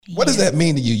What does that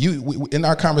mean to you? In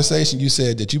our conversation, you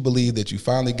said that you believe that you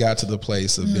finally got to the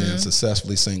place of being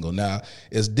successfully single. Now,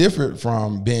 it's different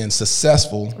from being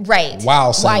successful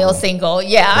while single.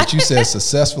 Yeah. But you said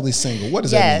successfully single. What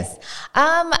does that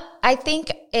mean? I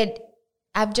think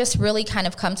I've just really kind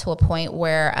of come to a point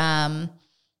where I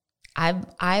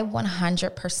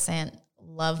 100%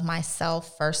 love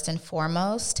myself first and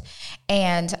foremost,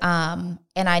 and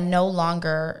I no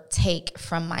longer take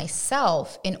from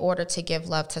myself in order to give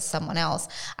love to someone else.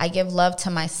 I give love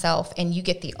to myself, and you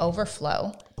get the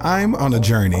overflow. I'm on a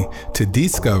journey to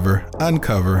discover,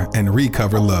 uncover, and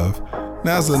recover love.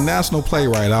 Now, as a national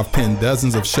playwright, I've penned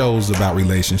dozens of shows about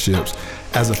relationships.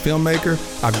 As a filmmaker,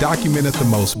 I've documented the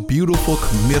most beautiful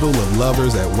committal of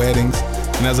lovers at weddings.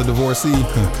 And as a divorcee,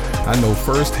 I know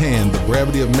firsthand the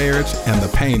brevity of marriage and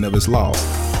the pain of its loss.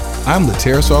 I'm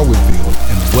LaTerra Sar Whitfield,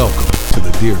 and welcome to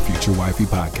the Dear Future Wifey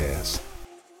Podcast.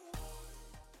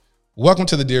 Welcome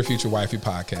to the Dear Future Wifey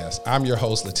Podcast. I'm your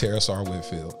host, LaTerra Sar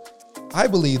Whitfield. I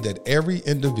believe that every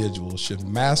individual should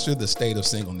master the state of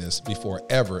singleness before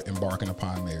ever embarking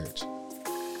upon marriage.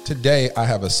 Today, I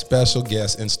have a special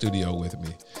guest in studio with me.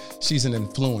 She's an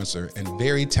influencer and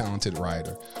very talented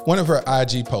writer. One of her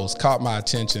IG posts caught my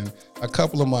attention a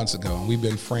couple of months ago, and we've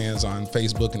been friends on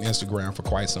Facebook and Instagram for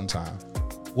quite some time.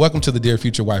 Welcome to the Dear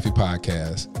Future Wifey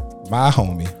Podcast, my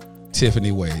homie,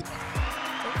 Tiffany Wade.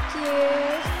 Thank you.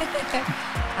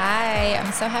 Hi,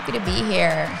 I'm so happy to be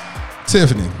here.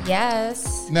 Tiffany.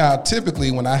 Yes. Now,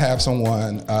 typically when I have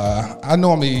someone, I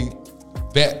normally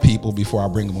vet people before I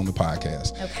bring them on the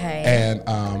podcast. Okay. And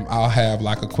I'll have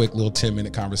like a quick little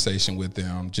 10-minute conversation with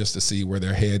them just to see where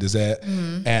their head is at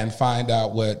and find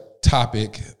out what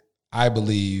topic I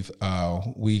believe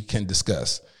we can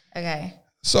discuss. Okay.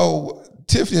 So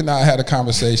Tiffany and I had a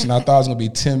conversation. I thought it was going to be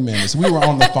 10 minutes. We were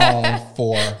on the phone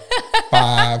for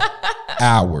 5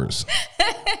 hours.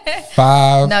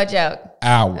 No joke.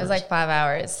 Hours. It was like 5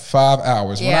 hours. 5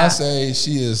 hours. Yeah. When I say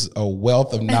she is a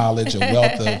wealth of knowledge, a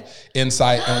wealth of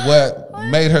insight, and what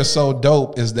made her so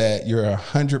dope is that you're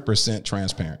 100%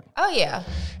 transparent. Oh, yeah.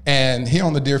 And here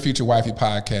on the Dear Future Wifey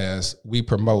Podcast, we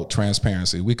promote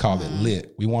transparency. We call it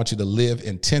LIT. We want you to live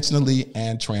intentionally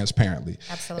and transparently.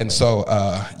 Absolutely. And so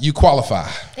you qualify.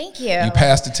 Thank you. You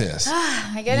passed the test.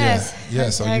 Oh, my goodness. Yeah,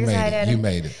 so you excited. made it. You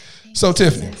made it. So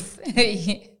Tiffany,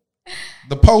 Jesus.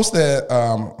 the post that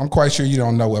I'm quite sure you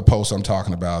don't know what post I'm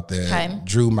talking about that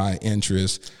drew my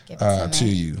interest to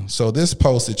you. So this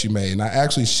post that you made, and I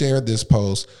actually shared this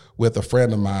post with a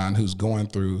friend of mine who's going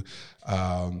through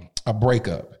a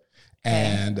breakup.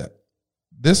 And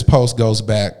this post goes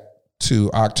back to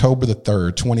October the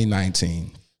 3rd,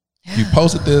 2019. You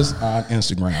posted this on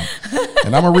Instagram.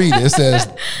 And I'm going to read it. It says,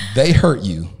 "They hurt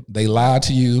you, they lied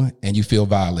to you, and you feel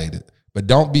violated. But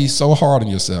don't be so hard on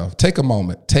yourself. Take a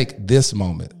moment. Take this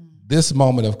moment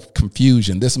of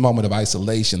confusion, this moment of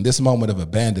isolation, this moment of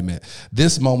abandonment,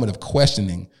 this moment of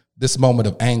questioning, this moment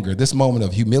of anger, this moment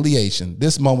of humiliation,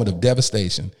 this moment of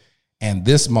devastation, and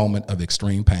this moment of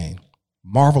extreme pain.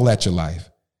 Marvel at your life,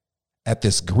 at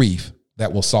this grief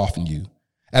that will soften you,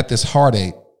 at this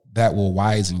heartache that will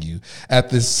wisen you, at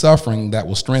this suffering that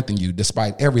will strengthen you.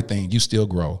 Despite everything, you still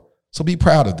grow. So be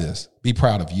proud of this. Be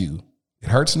proud of you. It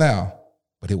hurts now,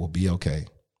 but it will be okay.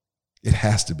 It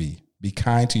has to be. Be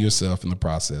kind to yourself in the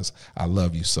process. I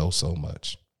love you so, so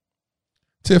much."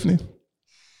 Tiffany,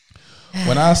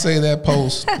 when I say that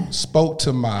post spoke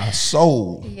to my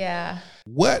soul,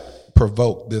 what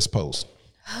provoked this post?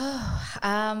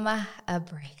 A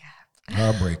breakup.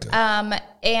 A breakup.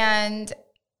 And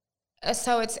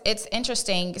so it's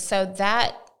interesting. So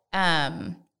that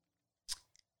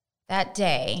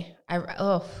day,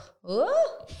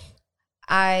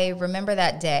 I remember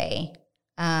that day.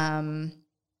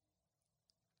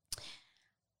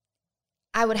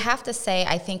 I would have to say,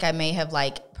 I think I may have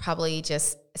probably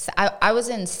just, I was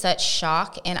in such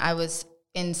shock and I was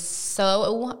in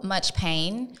so much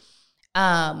pain.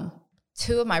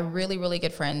 Two of my really, really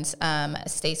good friends,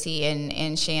 Stacy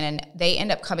and Shannon, they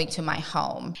end up coming to my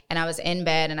home and I was in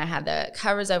bed and I had the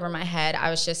covers over my head. I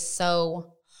was just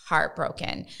so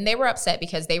heartbroken. And they were upset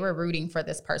because they were rooting for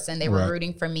this person. They were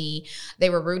rooting for me. They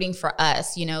were rooting for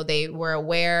us. You know, they were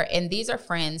aware. And these are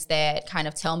friends that kind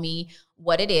of tell me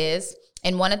what it is.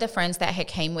 And one of the friends that had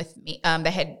came with me, that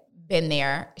had been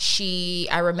there,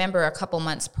 I remember a couple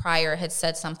months prior had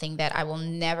said something that I will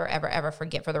never, ever, ever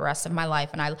forget for the rest of my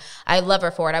life. And I love her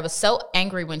for it. I was so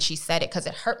angry when she said it because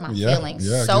it hurt my feelings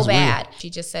so bad. She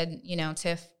just said, you know,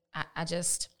 Tiff, I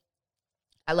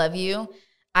love you.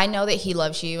 I know that he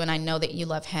loves you and I know that you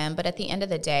love him. But at the end of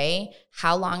the day,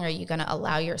 how long are you going to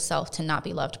allow yourself to not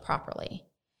be loved properly?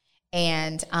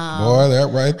 And boy,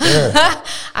 that right there.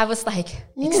 I was like,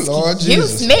 Lord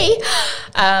excuse me.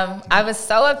 I was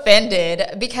so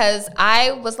offended because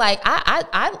I was like,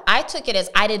 I took it as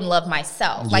I didn't love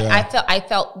myself. Like I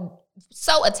felt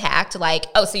so attacked, like,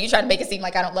 oh, so you're trying to make it seem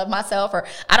like I don't love myself, or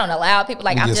I don't allow people,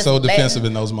 like, I'm just so defensive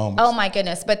in those moments. Oh my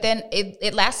goodness. But then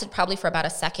it lasted probably for about a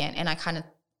second, and I kind of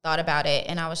thought about it,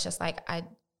 and I was just like, I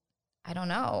don't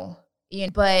know.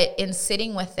 But in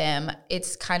sitting with them,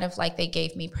 it's kind of like they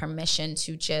gave me permission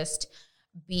to just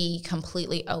be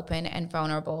completely open and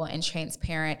vulnerable and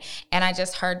transparent. And I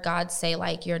just heard God say,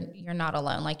 like, you're not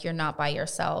alone. Like, you're not by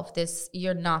yourself.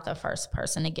 You're not the first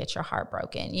person to get your heart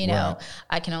broken. You know,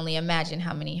 I can only imagine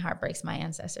how many heartbreaks my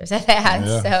ancestors have had.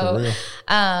 Yeah,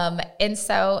 so, and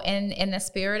so in the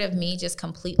spirit of me just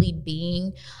completely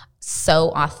being so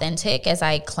authentic as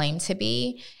I claim to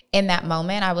be, in that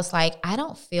moment, I was like, I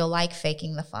don't feel like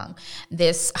faking the funk.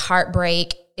 This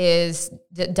heartbreak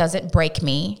doesn't break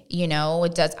me. You know,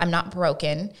 it does. I'm not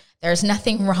broken. There's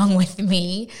nothing wrong with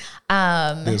me.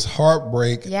 This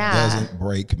heartbreak doesn't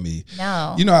break me.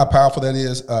 No. You know how powerful that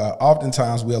is?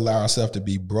 Oftentimes we allow ourselves to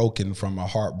be broken from a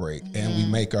heartbreak, and we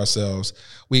make ourselves,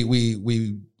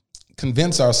 we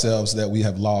convince ourselves that we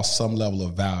have lost some level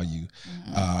of value.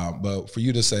 But for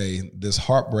you to say, this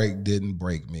heartbreak didn't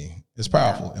break me, it's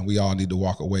powerful. And we all need to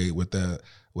walk away with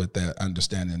that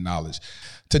understanding and knowledge.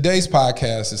 Today's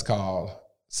podcast is called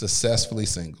Successfully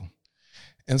Single.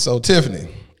 And so, Tiffany,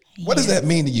 what does that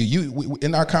mean to you?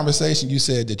 In our conversation, you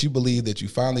said that you believe that you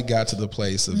finally got to the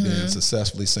place of being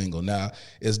successfully single. Now,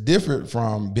 it's different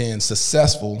from being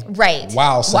successful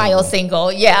while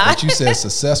single. Yeah. But you said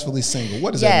successfully single.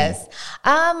 What does that mean?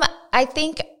 I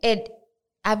think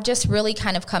I've just really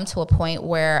kind of come to a point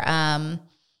where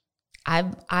I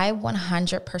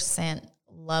 100%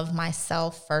 love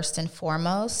myself first and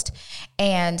foremost,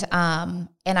 and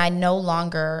I no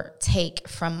longer take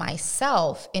from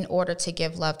myself in order to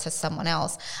give love to someone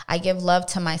else. I give love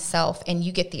to myself, and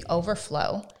you get the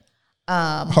overflow.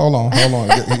 Hold on.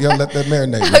 You gotta let that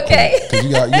marinate. Okay, because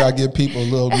you gotta give people a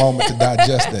little moment to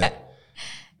digest that.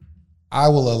 I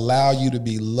will allow you to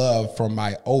be loved from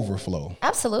my overflow.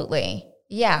 Absolutely.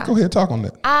 Yeah. Go ahead, talk on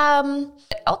that.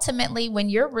 Ultimately, when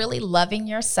you're really loving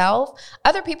yourself,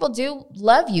 other people do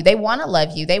love you. They want to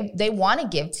love you. They want to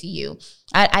give to you.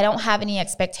 I don't have any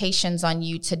expectations on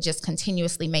you to just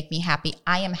continuously make me happy.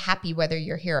 I am happy whether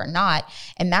you're here or not.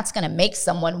 And that's going to make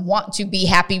someone want to be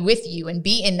happy with you and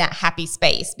be in that happy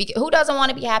space. Because who doesn't want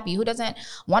to be happy? Who doesn't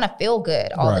want to feel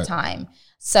good all the time?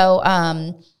 So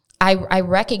I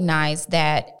recognize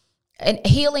that. And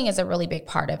healing is a really big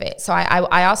part of it. So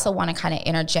I also want to kind of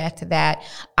interject that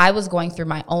I was going through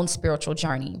my own spiritual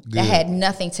journey that had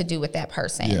nothing to do with that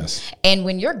person. Yes. And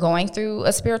when you're going through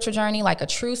a spiritual journey, like a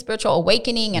true spiritual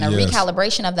awakening and a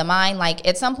recalibration of the mind, like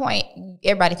at some point,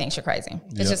 everybody thinks you're crazy.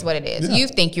 It's just what it is. You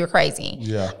think you're crazy.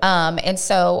 Yeah. And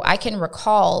so I can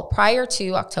recall prior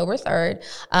to October 3rd,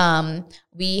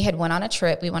 we had went on a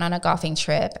trip. We went on a golfing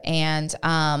trip. And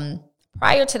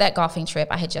prior to that golfing trip,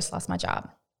 I had just lost my job.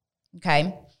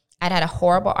 Okay. I'd had a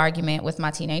horrible argument with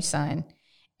my teenage son,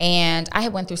 and I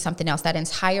had went through something else. That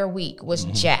entire week was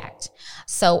jacked.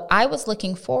 So I was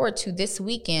looking forward to this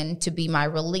weekend to be my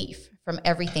relief from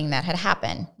everything that had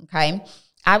happened. Okay.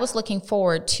 I was looking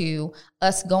forward to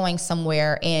us going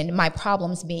somewhere and my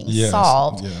problems being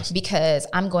solved because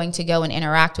I'm going to go and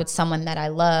interact with someone that I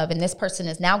love. And this person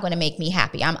is now going to make me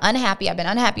happy. I'm unhappy. I've been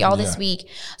unhappy all this week.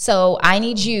 So I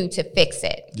need you to fix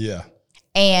it. Yeah.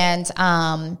 And,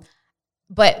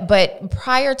 But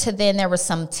prior to then, there was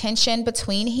some tension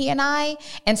between he and I.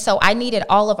 And so I needed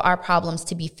all of our problems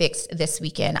to be fixed this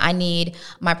weekend. I need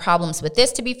my problems with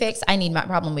this to be fixed. I need my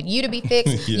problem with you to be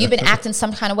fixed. You've been acting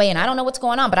some kind of way, and I don't know what's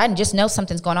going on, but I just know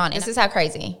something's going on. This is how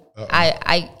crazy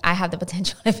I have the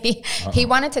potential to be. He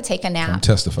wanted to take a nap. Come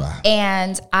testify.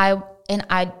 And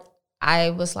I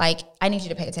was like, I need you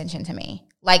to pay attention to me.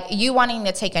 Like, you wanting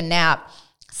to take a nap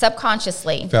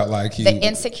subconsciously felt like the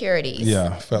insecurities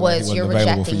was you're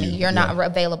rejecting me. You're not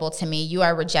available to me. You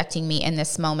are rejecting me in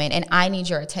this moment, and I need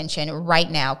your attention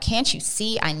right now. Can't you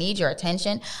see I need your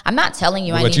attention? I'm not telling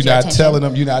you I need your attention.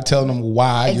 But you're not telling them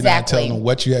why. Exactly. You're not telling them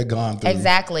what you had gone through.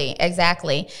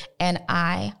 Exactly. And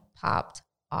I popped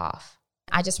off.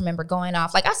 I just remember going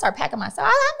off. Like, I started packing myself.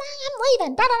 I'm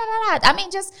leaving. I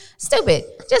mean, just stupid.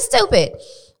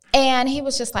 And he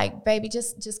was just like, baby,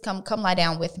 just come lie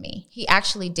down with me. He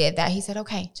actually did that. He said,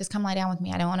 okay, just come lie down with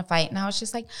me. I don't want to fight. And I was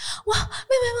just like, blah, blah,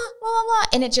 blah, blah.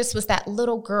 And it just was that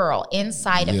little girl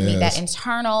inside of me, that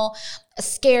internal,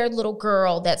 scared little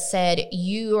girl that said,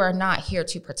 you are not here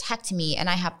to protect me. And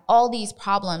I have all these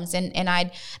problems. And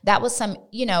that was some,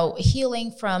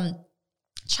 healing from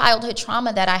childhood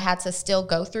trauma that I had to still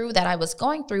go through, that I was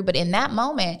going through. But in that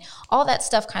moment, all that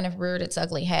stuff kind of reared its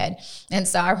ugly head. And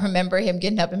so I remember him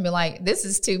getting up and being like, this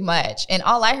is too much. And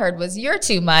all I heard was, you're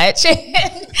too much.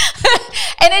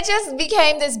 And it just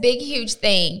became this big, huge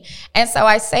thing. And so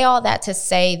I say all that to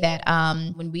say that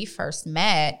when we first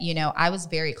met, you know, I was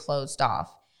very closed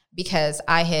off because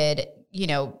I had, you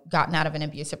know, gotten out of an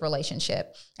abusive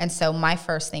relationship. And so my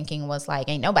first thinking was like,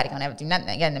 ain't nobody gonna ever do nothing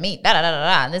again to me,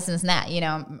 this and that, you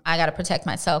know, I got to protect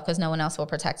myself because no one else will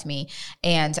protect me.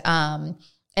 And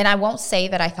I won't say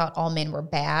that I thought all men were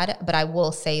bad, but I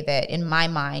will say that in my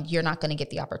mind, you're not going to get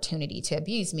the opportunity to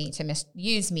abuse me, to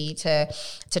misuse me, to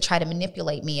try to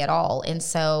manipulate me at all. And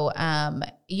so,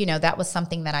 you know, that was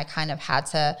something that I kind of had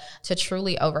to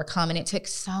truly overcome. And it took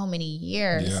so many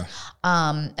years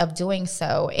of doing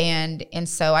so. And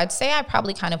so I'd say I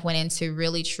probably kind of went into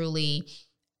really, truly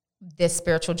this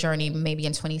spiritual journey maybe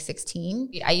in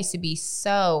 2016. I used to be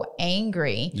so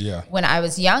angry when I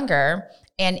was younger.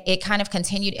 And it kind of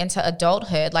continued into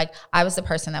adulthood. Like, I was the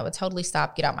person that would totally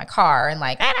stop, get out my car, and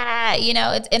like, you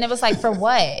know, and it was like, for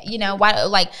what? You know, why?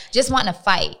 Like, just wanting to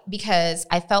fight because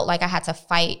I felt like I had to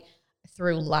fight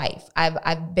through life.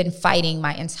 I've been fighting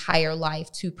my entire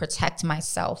life to protect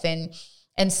myself. And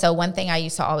so one thing I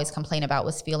used to always complain about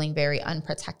was feeling very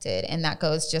unprotected. And that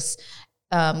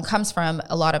comes from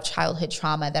a lot of childhood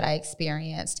trauma that I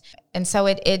experienced. And so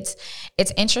it's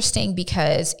interesting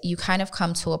because you kind of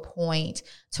come to a point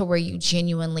to where you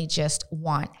genuinely just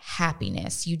want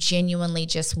happiness. You genuinely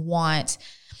just want,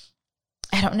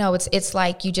 I don't know, it's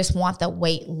like you just want the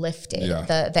weight lifted,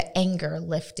 the anger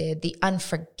lifted, the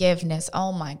unforgiveness.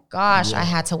 Oh my gosh, I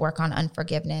had to work on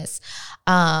unforgiveness.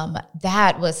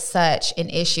 That was such an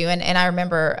issue. And I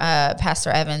remember Pastor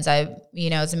Evans, I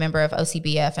was a member of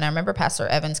OCBF, and I remember Pastor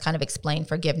Evans kind of explained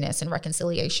forgiveness and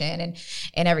reconciliation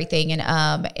and everything.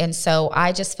 And so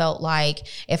I just felt like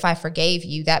if I forgave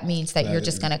you, that means that you're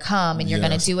just going to come and you're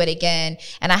going to do it again.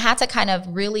 And I had to kind of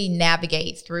really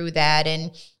navigate through that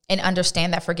and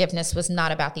understand that forgiveness was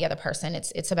not about the other person.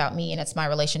 It's about me, and it's my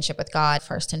relationship with God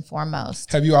first and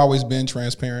foremost. Have you always been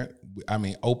transparent? I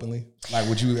mean, openly? Like,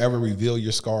 would you ever reveal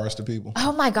your scars to people?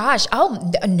 Oh my gosh.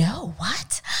 Oh no,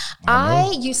 what?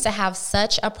 I used to have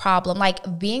such a problem.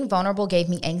 Like, being vulnerable gave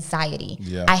me anxiety.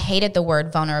 Yeah. I hated the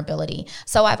word vulnerability.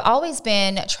 So I've always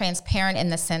been transparent in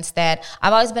the sense that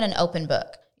I've always been an open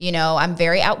book. You know, I'm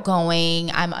very outgoing.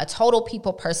 I'm a total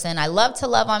people person. I love to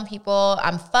love on people.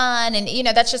 I'm fun. And, you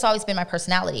know, that's just always been my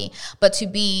personality. But to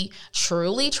be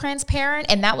truly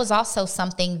transparent, and that was also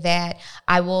something that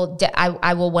I will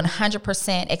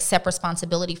 100% accept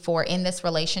responsibility for in this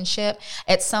relationship.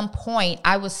 At some point,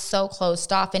 I was so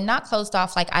closed off, and not closed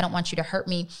off like I don't want you to hurt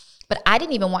me, but I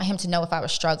didn't even want him to know if I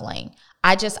was struggling.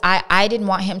 I didn't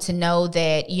want him to know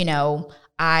that, you know,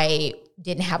 I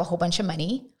didn't have a whole bunch of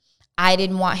money. I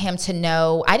didn't want him to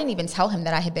know. I didn't even tell him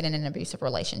that I had been in an abusive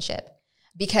relationship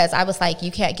because I was like,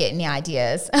 you can't get any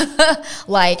ideas.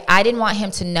 Like, I didn't want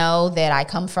him to know that I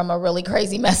come from a really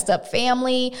crazy, messed up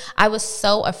family. I was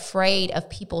so afraid of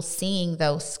people seeing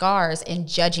those scars and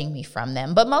judging me from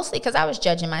them, but mostly because I was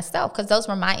judging myself because those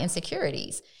were my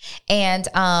insecurities. And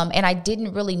I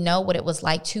didn't really know what it was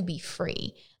like to be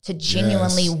free, to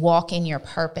genuinely walk in your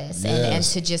purpose and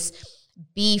to just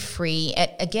be free,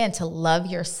 again, to love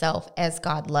yourself as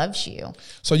God loves you.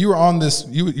 So you were on this,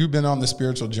 you've been on the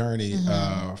spiritual journey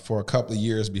for a couple of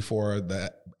years before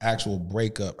the actual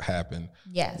breakup happened.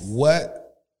 Yes.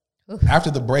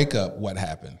 After the breakup, what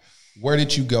happened? Where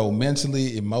did you go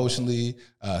mentally, emotionally,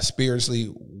 spiritually?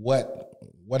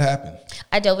 What happened?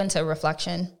 I dove into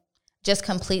reflection. Just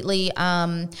completely,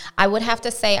 I would have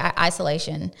to say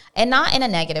isolation, and not in a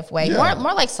negative way,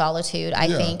 more like solitude, I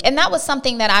think. And that was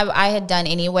something that I had done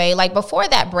anyway. Like, before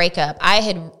that breakup, I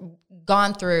had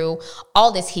gone through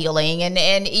all this healing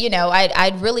and you know,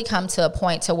 I'd really come to a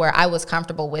point to where I was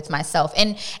comfortable with myself.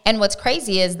 And what's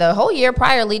crazy is the whole year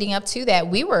prior leading up to that,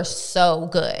 we were so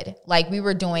good. Like, we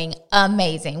were doing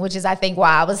amazing, which is, I think, why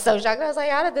I was so shocked. I was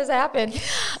like, how did this happen?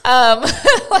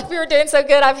 Like, we were doing so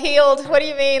good. I've healed. What do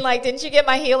you mean? Like, didn't you get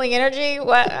my healing energy?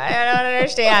 What? I don't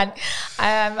understand.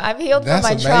 I've healed from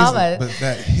my trauma. But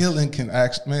that healing can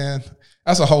actually, man,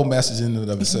 that's a whole message in and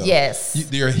of itself.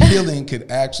 Yes. Your healing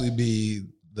could actually be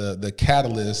the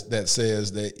catalyst that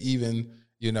says that even,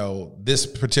 you know, this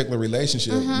particular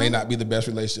relationship may not be the best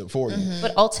relationship for you.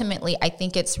 But ultimately, I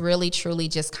think it's really, truly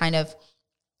just kind of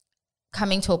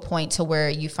coming to a point to where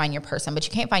you find your person, but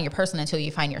you can't find your person until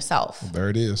you find yourself. Well, there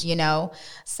it is. You know?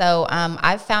 So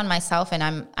I've found myself,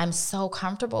 and I'm so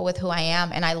comfortable with who I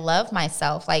am, and I love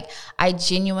myself. Like, I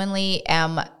genuinely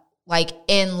am, like,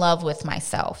 in love with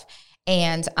myself.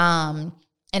 And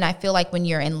And I feel like when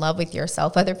you're in love with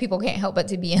yourself, other people can't help but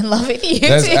to be in love with you.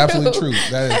 That's absolutely true.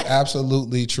 That is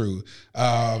absolutely true.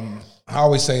 I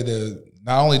always say that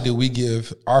not only do we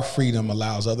give, our freedom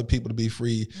allows other people to be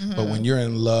free, but when you're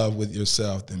in love with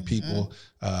yourself, then people,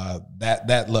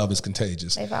 that love is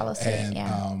contagious. They follow suit,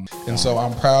 and so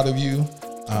I'm proud of you.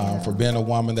 For being a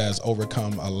woman that has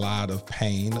overcome a lot of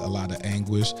pain, a lot of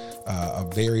anguish, a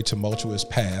very tumultuous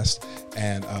past.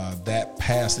 And that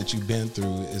past that you've been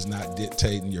through is not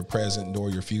dictating your present nor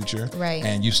your future. Right.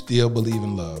 And you still believe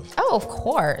in love. Oh, of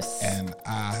course. And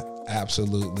I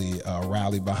absolutely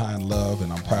rally behind love.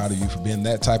 And I'm proud of you for being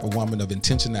that type of woman of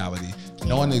intentionality,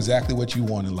 knowing exactly what you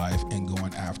want in life and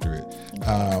going after it.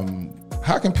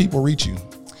 How can people reach you?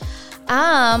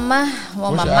 Well,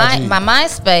 my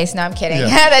MySpace. No, I'm kidding.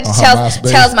 Yeah. That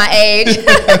tells my age.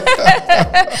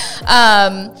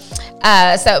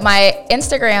 So my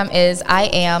Instagram is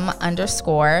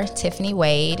IAM_Tiffany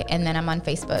Wade, and then I'm on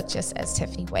Facebook just as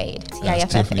Tiffany Wade.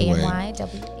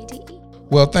 TIFFANYWADE.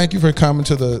 Well, thank you for coming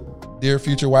to the Dear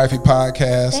Future Wifey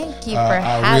podcast. Thank you for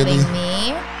having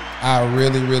me. I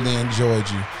really, really enjoyed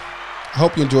you. I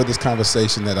hope you enjoyed this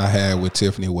conversation that I had with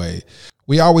Tiffany Wade.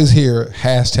 We always hear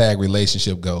hashtag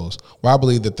relationship goals. Well, I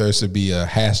believe that there should be a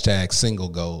hashtag single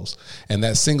goals. And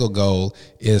that single goal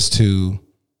is to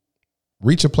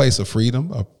reach a place of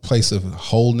freedom, a place of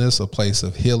wholeness, a place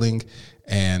of healing,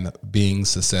 and being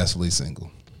successfully single.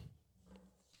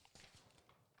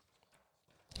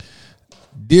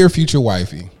 Dear future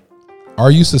wifey,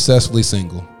 are you successfully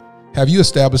single? Have you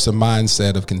established a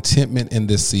mindset of contentment in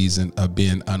this season of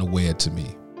being unwed to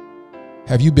me?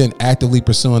 Have you been actively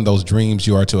pursuing those dreams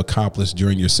you are to accomplish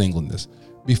during your singleness?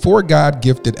 Before God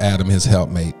gifted Adam his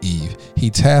helpmate Eve,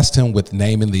 he tasked him with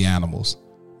naming the animals.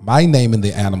 My naming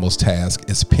the animals task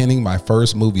is penning my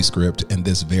first movie script in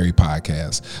this very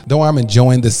podcast. Though I'm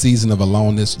enjoying this season of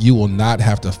aloneness, you will not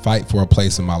have to fight for a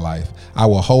place in my life. I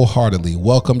will wholeheartedly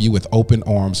welcome you with open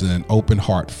arms and an open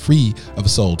heart free of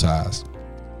soul ties.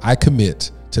 I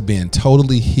commit to being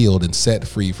totally healed and set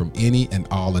free from any and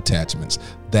all attachments.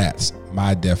 That's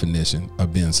my definition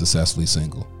of being successfully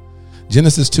single.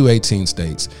 Genesis 2:18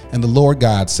 states, "And the Lord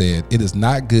God said, it is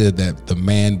not good that the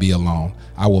man be alone.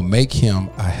 I will make him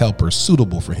a helper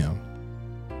suitable for him."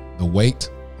 The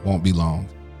wait won't be long.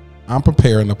 I'm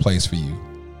preparing a place for you,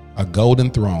 a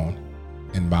golden throne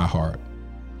in my heart,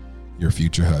 your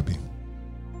future hubby.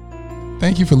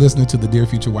 Thank you for listening to the Dear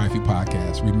Future Wifey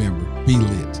podcast. Remember, be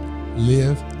lit,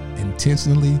 live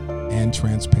intentionally and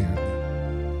transparently,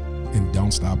 and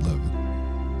don't stop loving.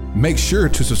 Make sure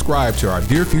to subscribe to our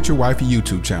Dear Future Wifey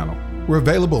YouTube channel. We're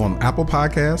available on Apple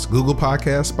Podcasts, Google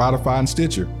Podcasts, Spotify, and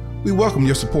Stitcher. We welcome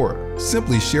your support.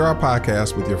 Simply share our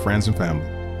podcast with your friends and family.